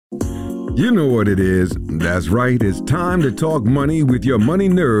You know what it is. That's right. It's time to talk money with your money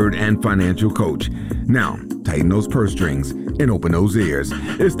nerd and financial coach. Now, tighten those purse strings and open those ears.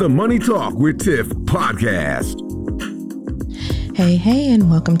 It's the Money Talk with Tiff podcast. Hey,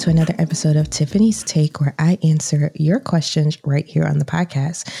 and welcome to another episode of Tiffany's Take, where I answer your questions right here on the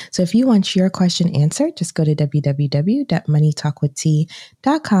podcast. So if you want your question answered, just go to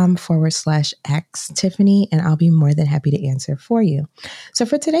www.moneytalkwitht.com/ask Tiffany, and I'll be more than happy to answer for you. So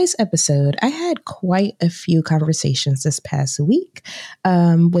for today's episode, I had quite a few conversations this past week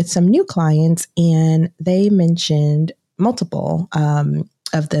with some new clients, and they mentioned multiple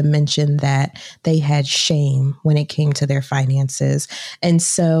of them mentioned that they had shame when it came to their finances. And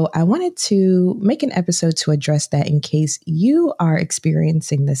so I wanted to make an episode to address that in case you are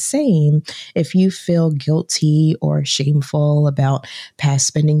experiencing the same. If you feel guilty or shameful about past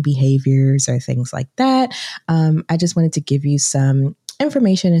spending behaviors or things like that, I just wanted to give you some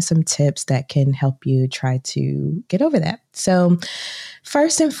information and some tips that can help you try to get over that. So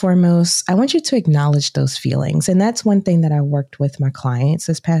first and foremost, I want you to acknowledge those feelings. And that's one thing that I worked with my clients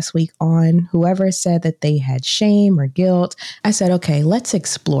this past week on. Whoever said that they had shame or guilt, I said, okay, let's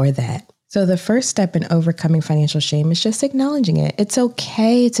explore that. So the first step in overcoming financial shame is just acknowledging it. It's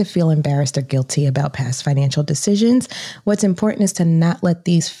okay to feel embarrassed or guilty about past financial decisions. What's important is to not let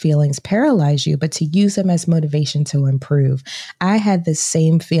these feelings paralyze you, but to use them as motivation to improve. I had the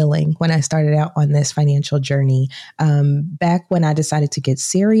same feeling when I started out on this financial journey. Back when I decided to get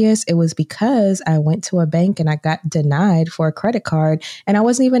serious, it was because I went to a bank and I got denied for a credit card, and I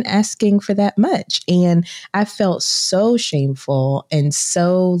wasn't even asking for that much. And I felt so shameful and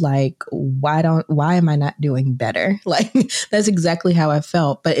so like, why am I not doing better? Like, that's exactly how I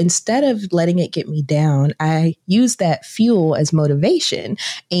felt. But instead of letting it get me down, I used that fuel as motivation.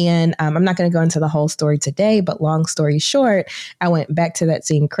 And I'm not going to go into the whole story today, but long story short, I went back to that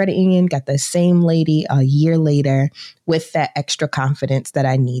same credit union, got the same lady a year later with that extra confidence that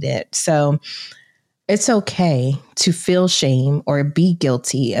I needed. So it's okay to feel shame or be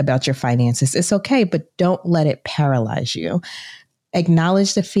guilty about your finances. It's okay, but don't let it paralyze you.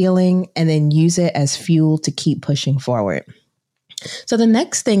 Acknowledge the feeling and then use it as fuel to keep pushing forward. So the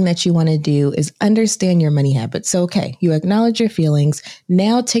next thing that you want to do is understand your money habits. So, okay, you acknowledge your feelings.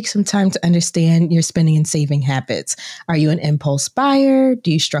 Now take some time to understand your spending and saving habits. Are you an impulse buyer?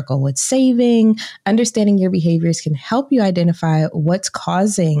 Do you struggle with saving? Understanding your behaviors can help you identify what's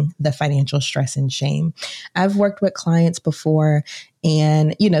causing the financial stress and shame. I've worked with clients before,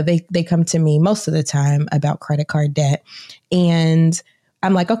 and they come to me most of the time about credit card debt. And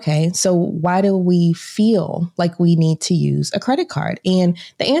I'm like, okay, so why do we feel like we need to use a credit card? And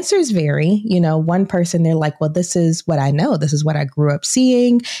the answers vary. One person, they're like, well, this is what I know. This is what I grew up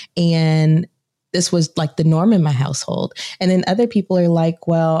seeing. And this was like the norm in my household. And then other people are like,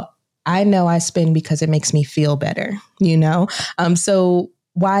 well, I know I spend because it makes me feel better, So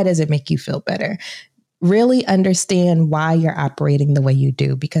why does it make you feel better? Really understand why you're operating the way you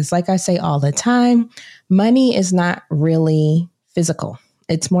do. Because like I say all the time, money is not really physical.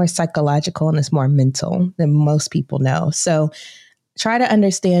 It's more psychological and it's more mental than most people know. So try to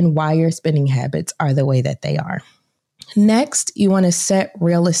understand why your spending habits are the way that they are. Next, you want to set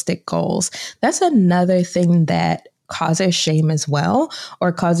realistic goals. That's another thing that causes shame as well,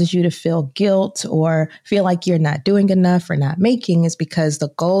 or causes you to feel guilt or feel like you're not doing enough or not making, is because the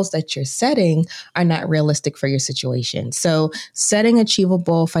goals that you're setting are not realistic for your situation. So setting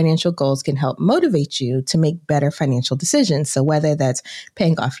achievable financial goals can help motivate you to make better financial decisions. So whether that's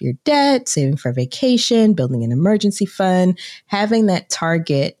paying off your debt, saving for vacation, building an emergency fund, having that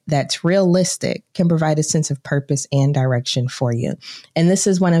target that's realistic can provide a sense of purpose and direction for you. And this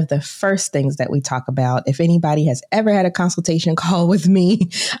is one of the first things that we talk about. If anybody has ever had a consultation call with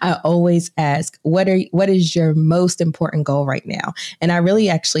me, I always ask, what is your most important goal right now? And I really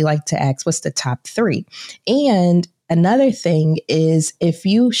actually like to ask, what's the top 3? And another thing is, if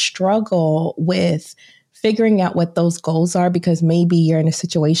you struggle with figuring out what those goals are, because maybe you're in a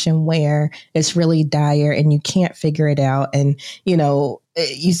situation where it's really dire and you can't figure it out, and you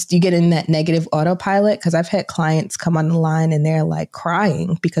get in that negative autopilot. Because I've had clients come on the line and they're like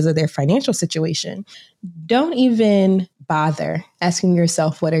crying because of their financial situation. Don't even bother asking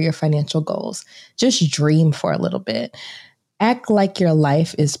yourself, what are your financial goals? Just dream for a little bit. Act like your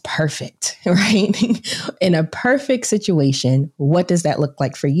life is perfect, right? In a perfect situation, what does that look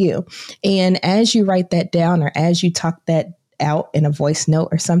like for you? And as you write that down, or as you talk that out in a voice note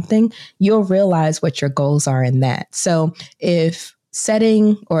or something, you'll realize what your goals are in that. So if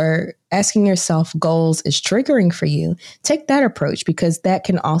setting or asking yourself goals is triggering for you, take that approach, because that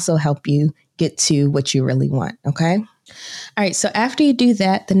can also help you get to what you really want. Okay. All right. So after you do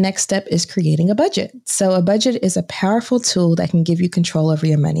that, the next step is creating a budget. So a budget is a powerful tool that can give you control over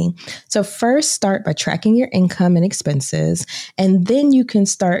your money. So first start by tracking your income and expenses, and then you can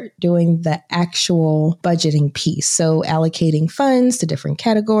start doing the actual budgeting piece. So allocating funds to different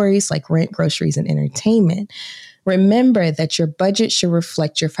categories like rent, groceries, and entertainment. Remember that your budget should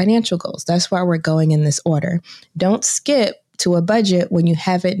reflect your financial goals. That's why we're going in this order. Don't skip to a budget when you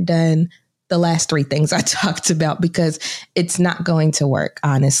haven't done the last three things I talked about, because it's not going to work,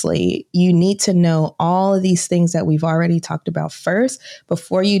 honestly. You need to know all of these things that we've already talked about first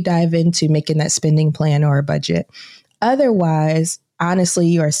before you dive into making that spending plan or a budget. Otherwise, honestly,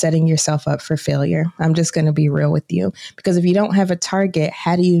 you are setting yourself up for failure. I'm just going to be real with you, because if you don't have a target,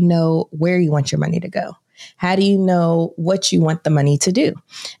 how do you know where you want your money to go? How do you know what you want the money to do?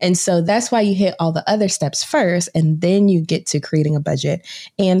 And so that's why you hit all the other steps first, and then you get to creating a budget.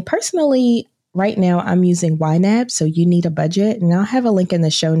 And personally, right now I'm using YNAB, so You Need a Budget, and I'll have a link in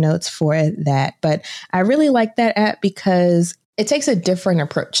the show notes for that. But I really like that app because it takes a different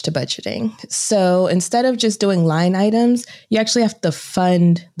approach to budgeting. So instead of just doing line items, you actually have to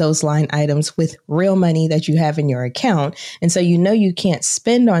fund those line items with real money that you have in your account. And so you can't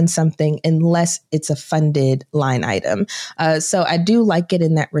spend on something unless it's a funded line item. So I do like it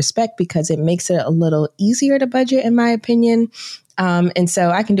in that respect because it makes it a little easier to budget, in my opinion. And so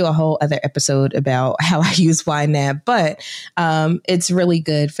I can do a whole other episode about how I use YNAB, but it's really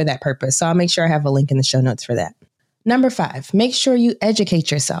good for that purpose. So I'll make sure I have a link in the show notes for that. Number 5, make sure you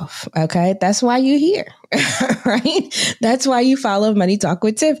educate yourself. Okay. That's why you're here, right? That's why you follow Money Talk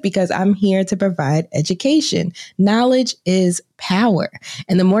with Tiff, because I'm here to provide education. Knowledge is power.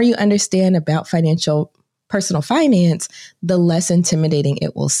 And the more you understand about personal finance, the less intimidating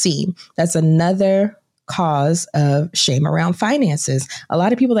it will seem. That's another cause of shame around finances. A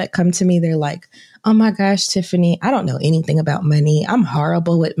lot of people that come to me, they're like, oh my gosh, Tiffany, I don't know anything about money. I'm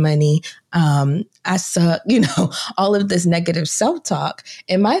horrible with money. I suck, all of this negative self-talk.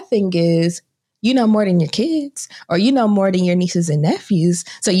 And my thing is, you know more than your kids, or you know more than your nieces and nephews.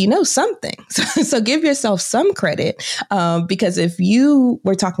 So you know something. So give yourself some credit, because if you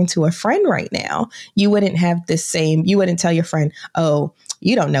were talking to a friend right now, you wouldn't tell your friend, oh,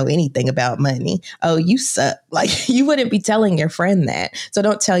 you don't know anything about money. Oh, you suck. Like, you wouldn't be telling your friend that. So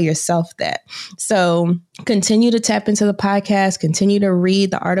don't tell yourself that. So continue to tap into the podcast, continue to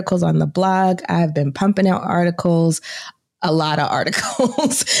read the articles on the blog. I've been pumping out articles. A lot of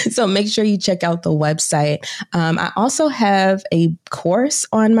articles. So make sure you check out the website. I also have a course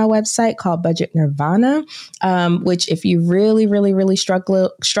on my website called Budget Nirvana, which if you really, really, really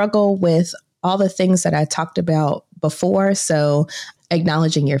struggle with all the things that I talked about before, so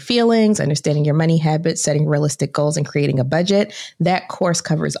acknowledging your feelings, understanding your money habits, setting realistic goals, and creating a budget, that course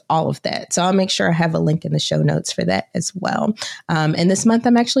covers all of that. So I'll make sure I have a link in the show notes for that as well. And this month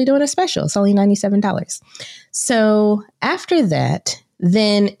I'm actually doing a special. It's only $97. So after that,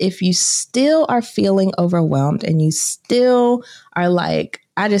 then if you still are feeling overwhelmed and you still are like,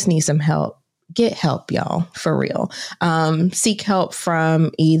 I just need some help, get help, y'all, for real. Seek help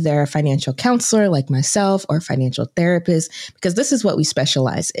from either a financial counselor like myself or a financial therapist, because this is what we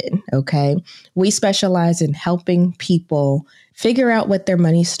specialize in, okay? We specialize in helping people figure out what their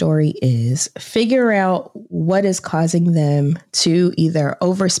money story is, figure out what is causing them to either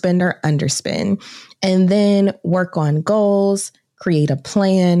overspend or underspend, and then work on goals, create a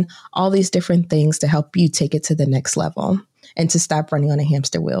plan, all these different things to help you take it to the next level and to stop running on a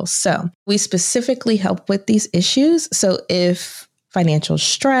hamster wheel. So we specifically help with these issues. So if financial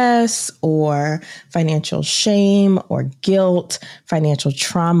stress or financial shame or guilt, financial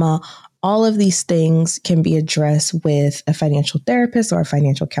trauma, all of these things can be addressed with a financial therapist or a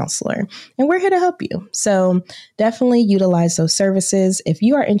financial counselor. And we're here to help you. So definitely utilize those services. If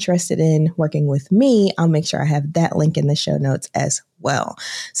you are interested in working with me, I'll make sure I have that link in the show notes as well.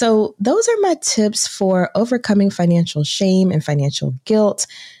 So those are my tips for overcoming financial shame and financial guilt.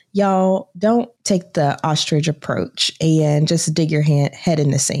 Y'all, don't take the ostrich approach and just dig your head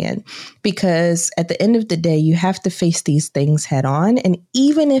in the sand, because at the end of the day, you have to face these things head on. And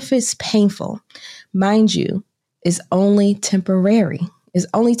even if it's painful, mind you, is only temporary.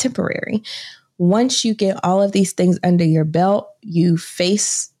 Once you get all of these things under your belt, you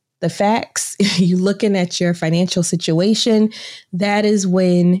face the facts, you looking at your financial situation, that is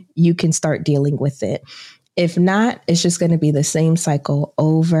when you can start dealing with it. If not, it's just going to be the same cycle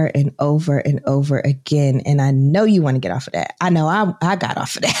over and over and over again. And I know you want to get off of that. I know I got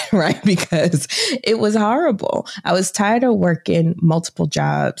off of that, right? Because it was horrible. I was tired of working multiple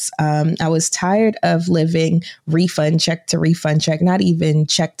jobs. I was tired of living refund check to refund check, not even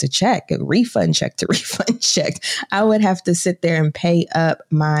check to check, refund check to refund check. I would have to sit there and pay up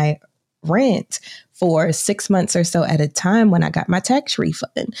my rent for 6 months or so at a time when I got my tax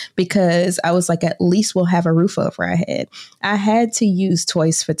refund, because I was like, at least we'll have a roof over our head. I had to use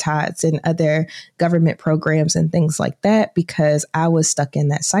Toys for Tots and other government programs and things like that because I was stuck in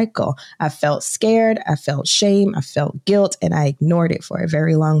that cycle. I felt scared, I felt shame, I felt guilt, and I ignored it for a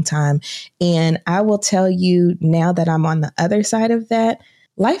very long time. And I will tell you now that I'm on the other side of that,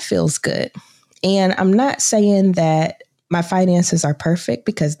 life feels good. And I'm not saying that my finances are perfect,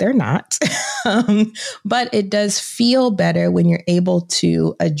 because they're not. But it does feel better when you're able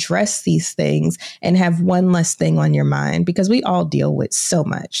to address these things and have one less thing on your mind, because we all deal with so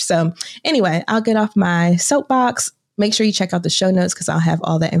much. So anyway, I'll get off my soapbox. Make sure you check out the show notes because I'll have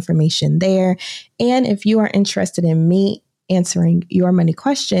all that information there. And if you are interested in me answering your money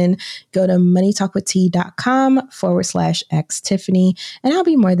question, go to moneytalkwitht.com/Ask Tiffany, and I'll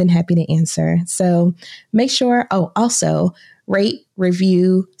be more than happy to answer. So make sure, also rate,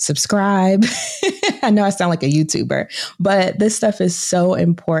 review, subscribe. I know I sound like a YouTuber, but this stuff is so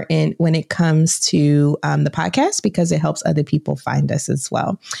important when it comes to the podcast, because it helps other people find us as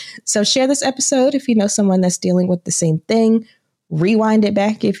well. So share this episode if you know someone that's dealing with the same thing. Rewind it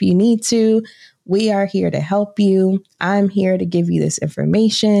back if you need to. We are here to help you. I'm here to give you this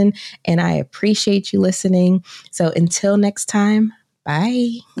information, and I appreciate you listening. So until next time, bye.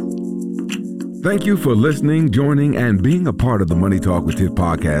 Thank you for listening, joining, and being a part of the Money Talk with Tiff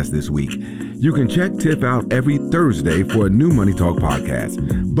podcast this week. You can check Tiff out every Thursday for a new Money Talk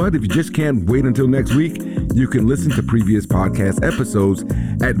podcast. But if you just can't wait until next week, you can listen to previous podcast episodes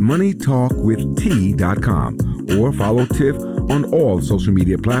at moneytalkwitht.com or follow Tiff on all social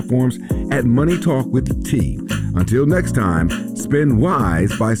media platforms at Money Talk with T. Until next time, spend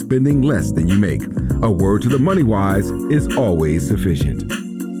wise by spending less than you make. A word to the money wise is always sufficient.